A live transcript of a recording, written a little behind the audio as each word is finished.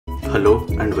Hello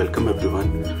and welcome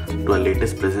everyone to our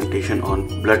latest presentation on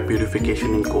blood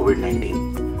purification in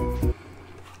COVID-19.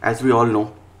 As we all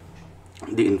know,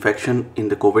 the infection in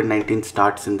the COVID-19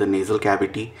 starts in the nasal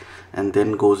cavity and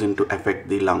then goes into affect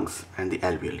the lungs and the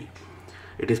alveoli.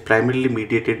 It is primarily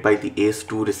mediated by the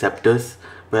ACE2 receptors,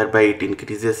 whereby it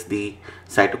increases the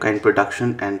cytokine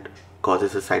production and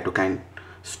causes a cytokine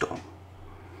storm.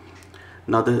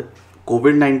 Now the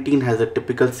COVID-19 has a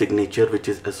typical signature which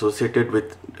is associated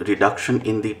with reduction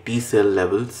in the T cell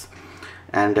levels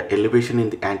and elevation in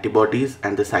the antibodies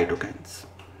and the cytokines.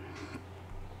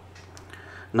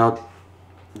 Now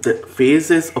the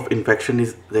phases of infection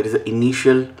is there is an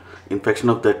initial infection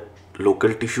of the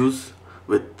local tissues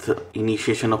with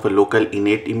initiation of a local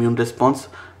innate immune response,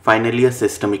 finally a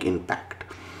systemic impact.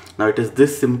 Now it is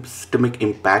this systemic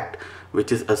impact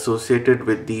which is associated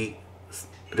with the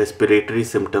respiratory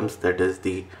symptoms, that is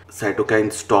the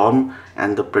cytokine storm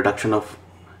and the production of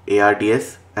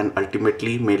ARDS, and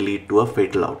ultimately may lead to a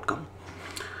fatal outcome.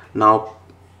 Now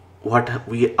what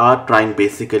we are trying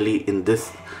basically in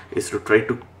this is to try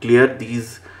to clear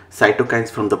these cytokines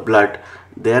from the blood,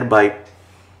 thereby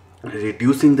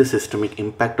reducing the systemic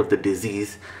impact of the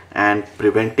disease and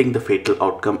preventing the fatal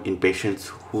outcome in patients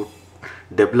who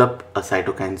develop a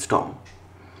cytokine storm.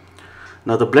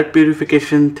 Now the blood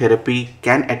purification therapy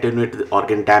can attenuate the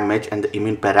organ damage and the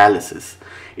immune paralysis.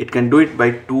 It can do it by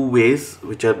two ways,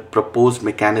 which are proposed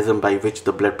mechanism by which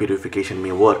the blood purification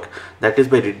may work. That is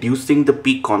by reducing the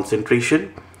peak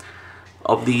concentration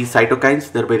of the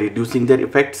cytokines, thereby reducing their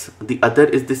effects. The other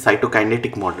is the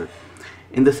cytokinetic model.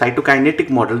 In the cytokinetic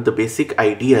model, the basic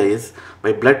idea is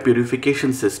by blood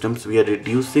purification systems, we are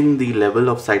reducing the level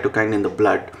of cytokine in the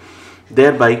blood,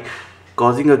 thereby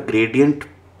causing a gradient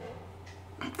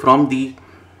from the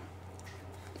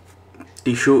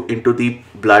tissue into the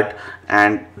blood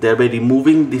and thereby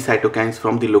removing the cytokines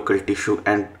from the local tissue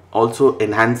and also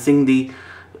enhancing the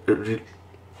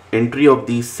entry of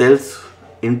these cells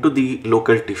into the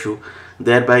local tissue,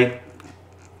 thereby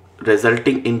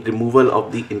resulting in removal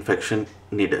of the infection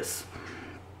nidus.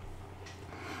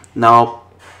 Now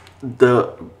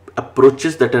the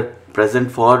approaches that are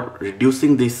present for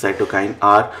reducing these cytokine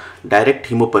are direct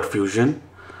hemoperfusion,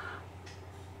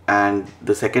 and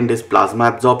the second is plasma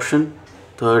absorption.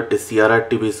 Third is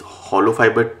CRRT with hollow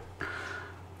fiber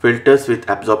filters with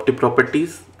absorptive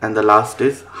properties, and the last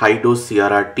is high dose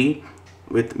CRRT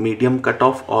with medium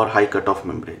cutoff or high cutoff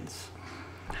membranes.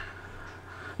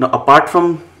 Now apart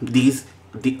from these,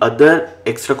 the other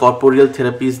extracorporeal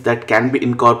therapies that can be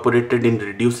incorporated in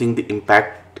reducing the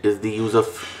impact is the use of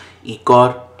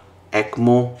ECOR,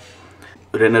 ECMO,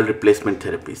 renal replacement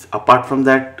therapies. Apart from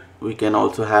that, we can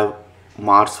also have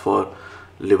MARS for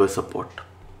liver support.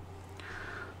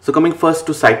 So coming first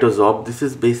to CytoSorb, this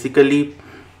is basically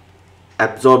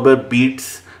absorber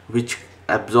beads which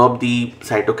absorb the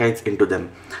cytokines into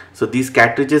them. So these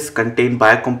cartridges contain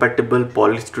biocompatible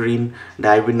polystyrene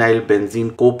divinyl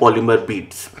benzene copolymer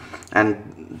beads,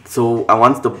 and so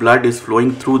once the blood is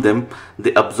flowing through them,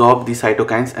 they absorb the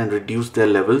cytokines and reduce their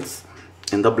levels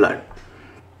in the blood.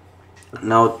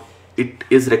 Now it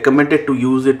is recommended to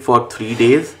use it for 3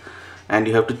 days, and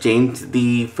you have to change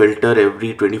the filter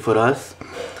every 24 hours.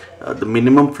 The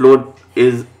minimum flow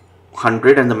is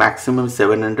 100 and the maximum is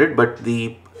 700, but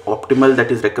the optimal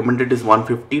that is recommended is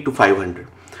 150 to 500.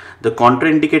 The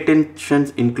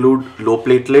contraindications include low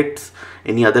platelets,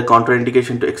 any other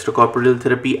contraindication to extracorporeal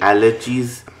therapy,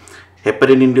 allergies,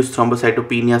 heparin-induced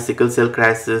thrombocytopenia, sickle cell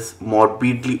crisis,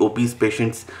 morbidly obese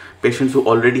patients, patients who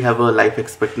already have a life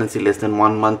expectancy less than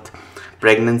 1 month,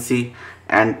 pregnancy,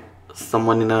 and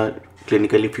someone in a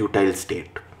clinically futile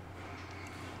state.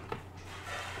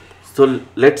 So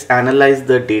let's analyze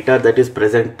the data that is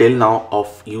present till now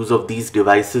of use of these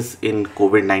devices in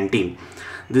COVID-19.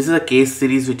 This is a case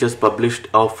series which was published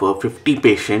of 50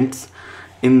 patients.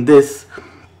 In this,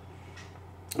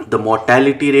 the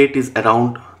mortality rate is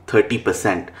around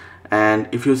 30%, and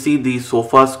if you see the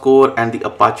SOFA score and the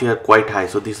Apache are quite high.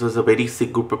 So this was a very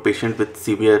sick group of patients with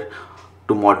severe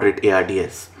to moderate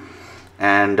ARDS,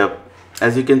 and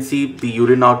as you can see, the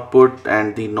urine output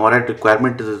and the NORAD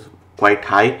requirement is quite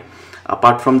high.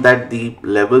 Apart from that, the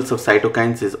levels of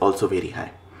cytokines is also very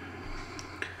high.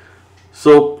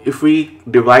 So if we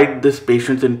divide this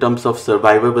patients in terms of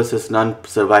survivor versus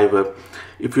non-survivor,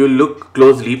 if you look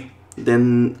closely,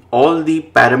 then all the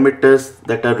parameters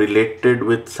that are related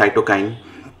with cytokine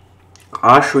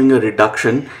are showing a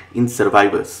reduction in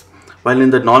survivors, while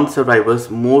in the non-survivors,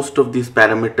 most of these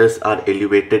parameters are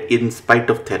elevated in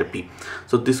spite of therapy.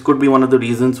 So this could be one of the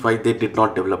reasons why they did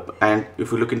not develop. And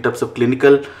if you look in terms of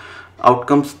clinical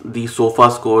outcomes, the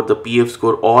SOFA score, the PF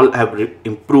score, all have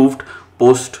improved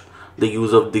post the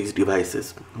use of these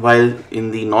devices, while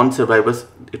in the non-survivors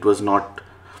it was not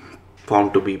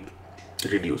found to be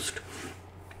reduced.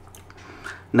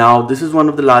 Now this is one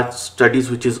of the large studies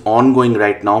which is ongoing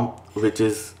right now, which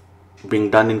is being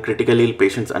done in critically ill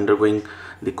patients undergoing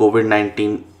the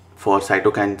COVID-19 for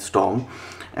cytokine storm,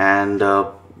 and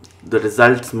the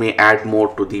results may add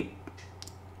more to the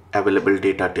available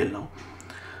data till now.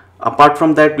 Apart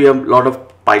from that, we have a lot of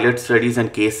pilot studies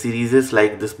and case series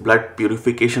like this blood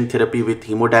purification therapy with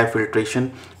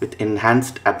hemodiafiltration with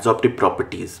enhanced absorptive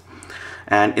properties,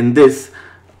 and in this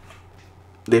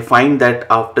they find that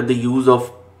after the use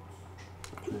of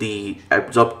the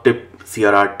absorptive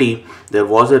CRRT, there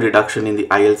was a reduction in the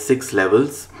IL-6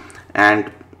 levels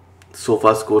and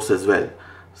SOFA scores as well.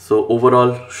 So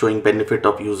overall showing benefit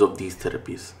of use of these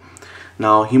therapies.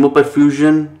 Now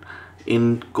hemoperfusion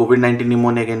in COVID-19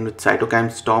 pneumonia again with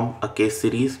cytokine storm, a case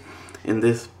series. In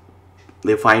this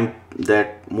they find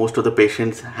that most of the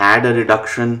patients had a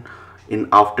reduction in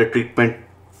after treatment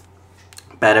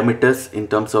parameters in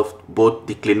terms of both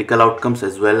the clinical outcomes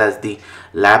as well as the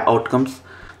lab outcomes.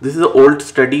 This is an old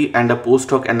study and a post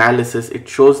hoc analysis. It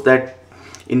shows that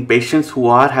in patients who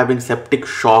are having septic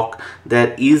shock,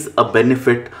 there is a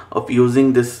benefit of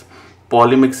using this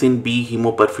Polymyxin B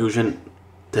hemoperfusion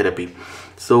therapy.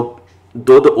 So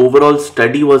though the overall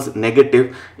study was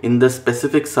negative, in the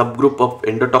specific subgroup of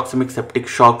endotoxemic septic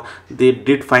shock, they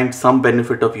did find some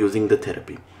benefit of using the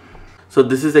therapy. So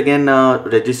this is again a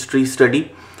registry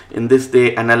study. In this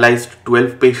they analyzed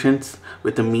 12 patients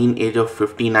with a mean age of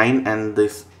 59 and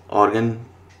this organ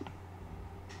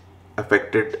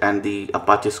affected, and the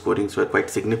Apache scorings were quite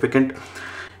significant.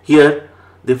 Here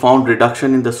they found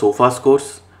reduction in the SOFA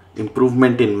scores,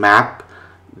 improvement in MAP,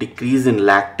 decrease in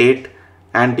lactate,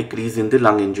 and decrease in the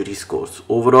lung injury scores.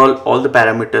 Overall all the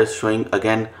parameters showing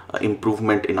again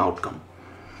improvement in outcome.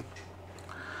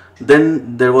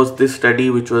 Then there was this study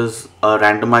which was a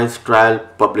randomized trial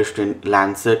published in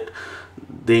Lancet.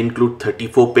 They include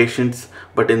 34 patients,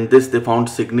 but in this they found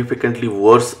significantly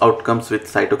worse outcomes with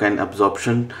cytokine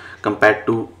absorption compared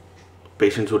to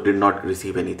patients who did not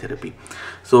receive any therapy.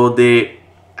 So they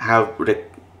have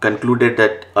concluded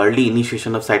that early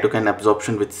initiation of cytokine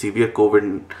absorption with severe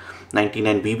COVID-19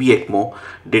 and VV ECMO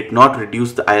did not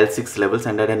reduce the IL-6 levels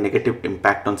and had a negative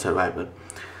impact on survival.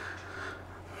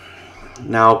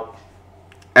 Now,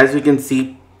 as we can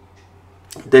see,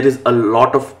 there is a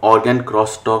lot of organ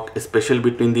crosstalk, especially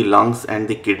between the lungs and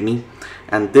the kidney,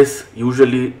 and this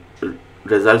usually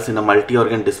results in a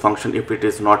multi-organ dysfunction if it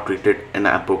is not treated in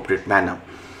an appropriate manner.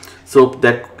 So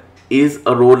that is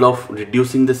a role of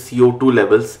reducing the CO2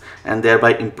 levels and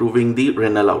thereby improving the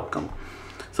renal outcome.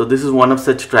 So this is one of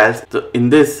such trials. So in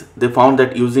this they found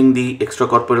that using the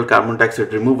extracorporeal carbon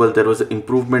dioxide removal, there was an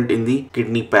improvement in the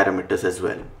kidney parameters as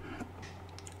well.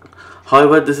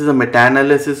 However, this is a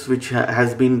meta-analysis which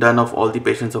has been done of all the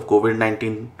patients of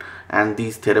COVID-19 and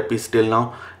these therapies till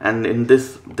now, and in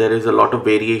this there is a lot of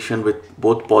variation with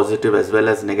both positive as well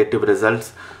as negative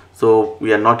results. So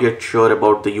we are not yet sure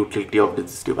about the utility of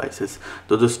these devices,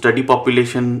 though the study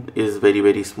population is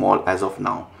very small as of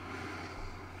now.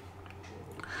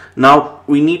 Now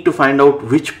we need to find out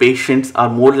which patients are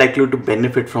more likely to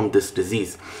benefit from this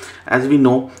disease. As we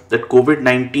know that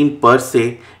COVID-19 per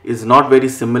se is not very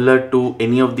similar to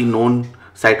any of the known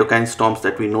cytokine storms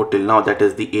that we know till now, that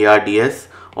is the ARDS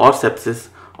or sepsis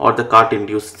or the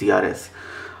CART-induced CRS.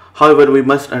 However, we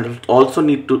must also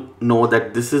need to know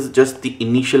that this is just the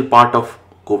initial part of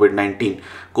COVID-19.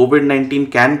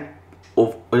 COVID-19 can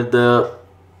over the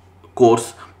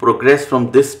course progress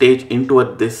from this stage into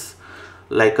this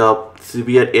like a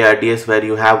severe ARDS where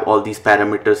you have all these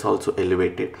parameters also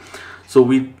elevated. So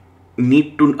we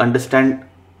need to understand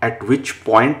at which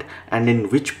point and in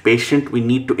which patient we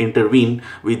need to intervene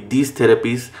with these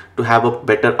therapies to have a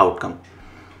better outcome.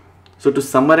 So to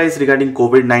summarize regarding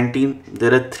COVID-19,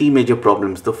 there are three major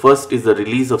problems. The first is the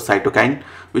release of cytokine,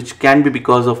 which can be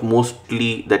because of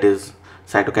mostly that is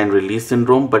cytokine release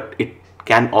syndrome, but it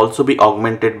can also be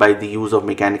augmented by the use of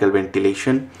mechanical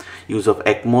ventilation, use of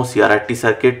ECMO, CRRT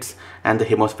circuits, and the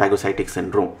hemophagocytic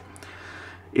syndrome.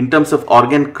 In terms of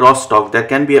organ crosstalk, there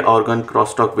can be an organ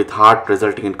crosstalk with heart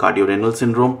resulting in cardiorenal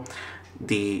syndrome.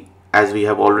 As we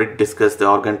have already discussed, the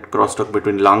organ crosstalk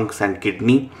between lungs and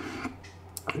kidney,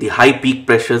 the high peak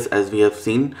pressures as we have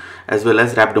seen, as well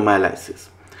as rhabdomyolysis.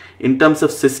 In terms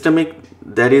of systemic,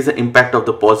 there is an impact of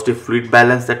the positive fluid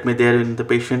balance that may there in the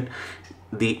patient,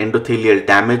 the endothelial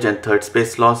damage and third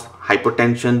space loss,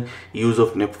 hypotension, use of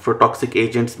nephrotoxic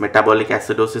agents, metabolic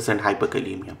acidosis, and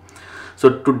hyperkalemia. So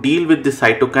to deal with the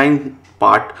cytokine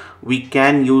part, we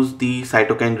can use the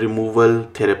cytokine removal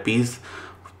therapies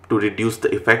to reduce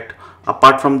the effect.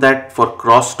 Apart from that, for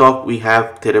crosstalk, we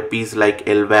have therapies like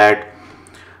LVAD.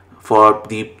 For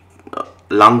the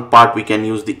lung part, we can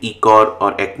use the ECOR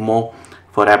or ECMO.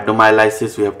 For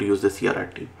abdomyolysis, we have to use the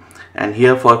CRRT. And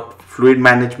here for fluid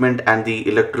management and the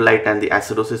electrolyte and the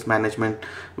acidosis management,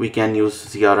 we can use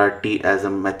CRRT as a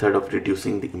method of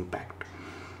reducing the impact.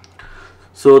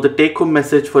 So the take-home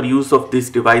message for use of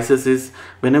these devices is,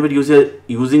 whenever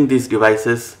using these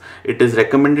devices, it is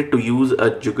recommended to use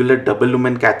a jugular double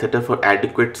lumen catheter for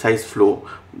adequate size flow.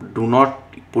 Do not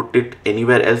put it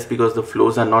anywhere else because the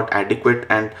flows are not adequate,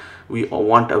 and we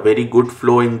want a very good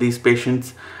flow in these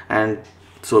patients, and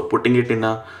so putting it in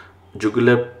a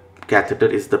jugular catheter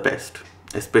is the best,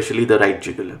 especially the right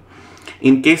jugular.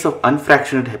 In case of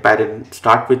unfractionated heparin,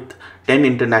 start with 10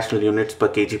 international units per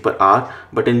kg per hour,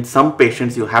 but in some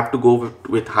patients you have to go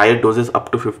with higher doses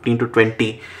up to 15 to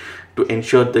 20 to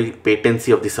ensure the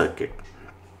patency of the circuit.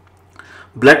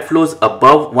 Blood flows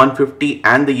above 150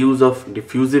 and the use of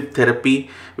diffusive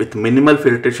therapy with minimal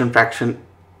filtration fraction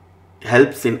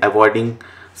helps in avoiding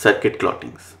circuit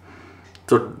clottings.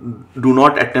 So do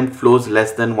not attempt flows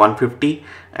less than 150,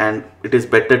 and it is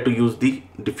better to use the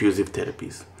diffusive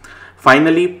therapies.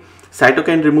 Finally,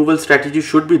 cytokine removal strategy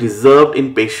should be reserved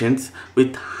in patients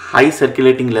with high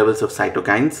circulating levels of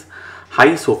cytokines,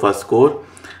 high SOFA score,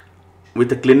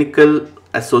 with a clinical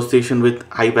association with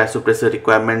high vasopressor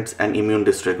requirements and immune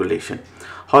dysregulation.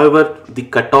 However, the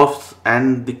cutoffs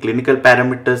and the clinical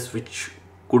parameters which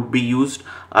could be used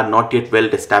are not yet well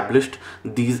established.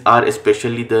 These are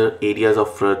especially the areas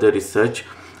of further research,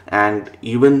 and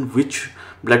even which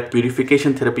blood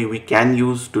purification therapy we can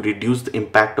use to reduce the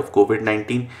impact of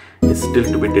COVID-19 is still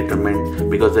to be determined,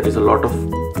 because there is a lot of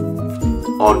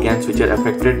organs which are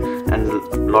affected and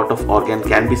a lot of organ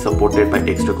can be supported by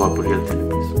extracorporeal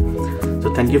therapies.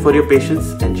 So thank you for your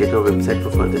patience, and check our website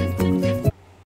for further information.